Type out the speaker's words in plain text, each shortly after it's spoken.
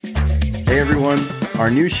Hey everyone, our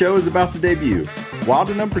new show is about to debut.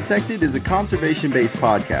 Wild and Unprotected is a conservation-based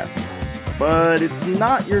podcast, but it's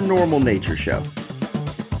not your normal nature show.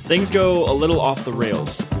 Things go a little off the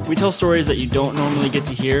rails. We tell stories that you don't normally get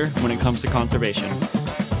to hear when it comes to conservation.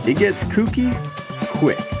 It gets kooky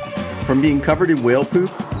quick. From being covered in whale poop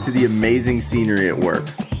to the amazing scenery at work,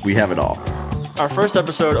 we have it all. Our first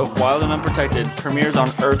episode of Wild and Unprotected premieres on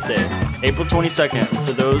Earth Day, April 22nd,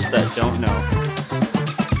 for those that don't know.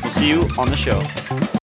 We'll see you on the show.